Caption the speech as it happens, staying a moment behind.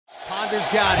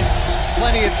Glover's got it.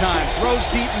 Plenty of time. Throws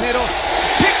deep middle.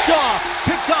 Picked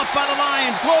off by the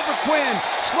Lions. Glover Quin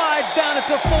slides down at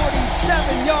the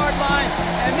 47-yard line,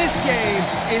 and this game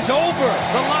is over.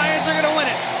 The Lions are going to win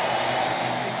it.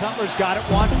 Cutler's got it,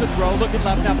 wants to throw, looking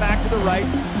left, now back to the right,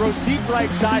 throws deep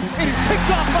right side, it is picked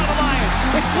off by the Lions.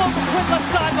 It's Glover Quin left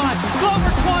sideline,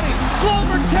 Glover 20,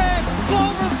 Glover 10,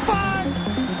 Glover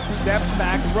 5. Steps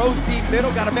back, throws deep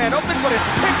middle, got a man open, but it's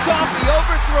picked off, he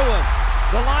overthrew him.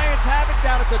 The Lions have it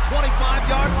down at the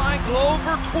 25-yard line,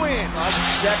 Glover Quin.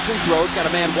 Section throws, got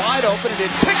a man wide open, and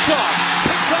it's picked off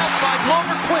by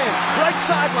Glover Quin, right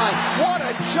sideline. What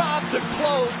a job to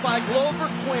close by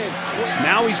Glover Quin.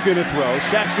 Now he's going to throw,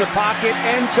 sets in the pocket,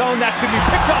 end zone, that's going to be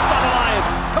picked off by the Lions.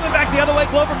 Coming back the other way,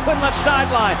 Glover Quin left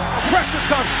sideline. Pressure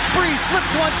comes, Breeze slips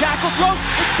one tackle, throws,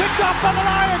 it's picked off by the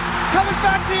Lions. Coming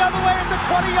back the other way at the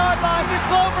 20-yard line is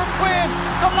Glover Quin.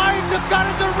 The Lions have got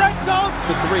in the red zone.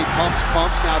 The three, pumps,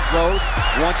 now throws,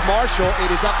 wants Marshall, it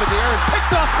is up in the air and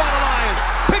picked off by the Lions.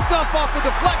 Picked off a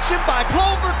deflection by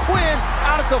Glover Quin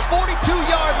out at the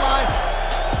 42-yard line.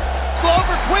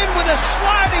 Glover Quin with a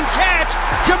sliding catch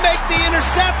to make the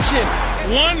interception.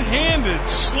 One-handed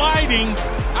sliding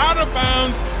out of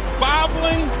bounds,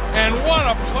 bobbling, and what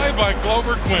a play by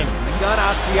Glover Quin. Gun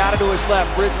Asiata to his left.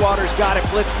 Bridgewater's got it.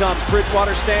 Blitz comes.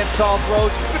 Bridgewater stands tall,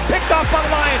 throws. Picked off by the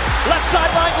Lions. Left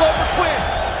sideline, Glover Quin.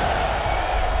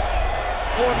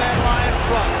 Four-man Lion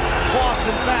front.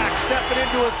 Clausen back, stepping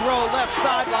into a throw. Left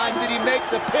sideline. Did he make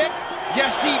the pick?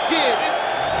 Yes, he did.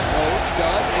 Rhodes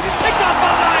does. It is picked off by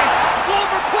the Lions.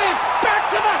 Glover Quin back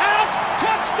to the house.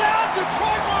 Touchdown,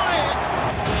 Detroit Lions.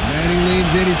 Manning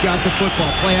leans in. He's got the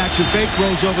football. Play action fake.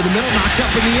 Throws over the middle. Knocked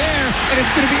up in the air. And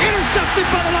it's going to be intercepted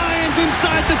by the Lions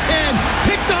inside the 10.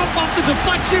 Picked off the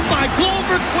deflection by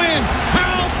Glover Quin.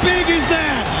 How big is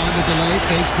that? On the delay.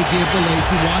 Fakes the give to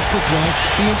Lacey. Wants to throw.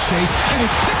 Being chased. And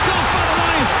it's picked off by the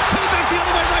Lions. Coming back the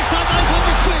other way. Right sideline.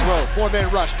 Glover Quin. Four-man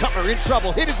rush. Cutler in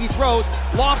trouble. Hit as he throws.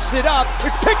 Lofts it up.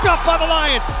 It's picked up by the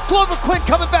Lions. Glover Quin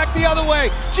coming back the other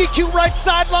way. GQ right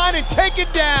sideline and taken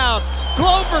down.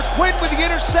 Glover Quin with the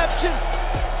interception.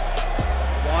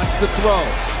 Wants to throw.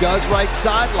 Does right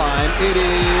sideline. It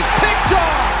is picked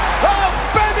off. Oh,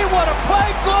 baby, what a play.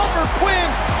 Glover Quin.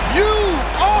 You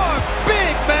are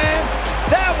big, man.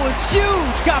 That was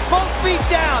huge. Got both feet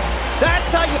down.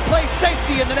 That's how you play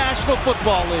safety in the National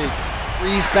Football League.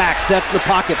 Breeze back, sets in the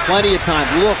pocket, plenty of time,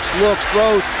 looks,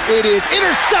 throws. It is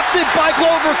intercepted by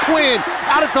Glover Quin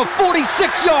out at the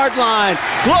 46-yard line.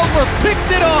 Glover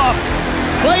picked it off,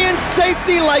 playing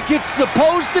safety like it's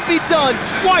supposed to be done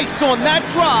twice on that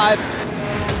drive.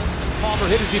 Palmer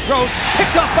hit as he throws,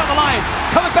 picked off by the Lions.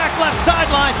 Coming back left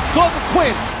sideline, Glover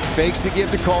Quin. Fakes the give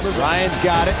to Coleman. Ryan's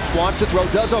got it. Wants to throw.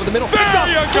 Does over the middle. There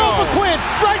you go. Glover Quin,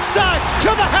 right side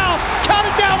to the house. Count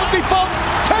it down with me, folks.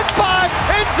 10-5,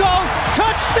 end zone.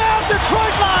 Touchdown,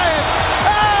 Detroit Lions.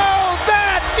 Oh,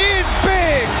 that is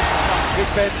big. Big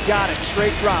Ben's got it.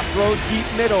 Straight drop. Throws deep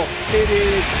middle. It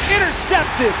is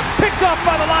intercepted. Picked off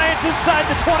by the Lions inside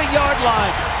the 20-yard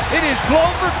line. It is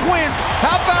Glover Quin.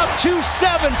 How about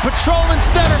 2-7 patrolling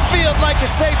center field like a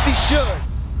safety should?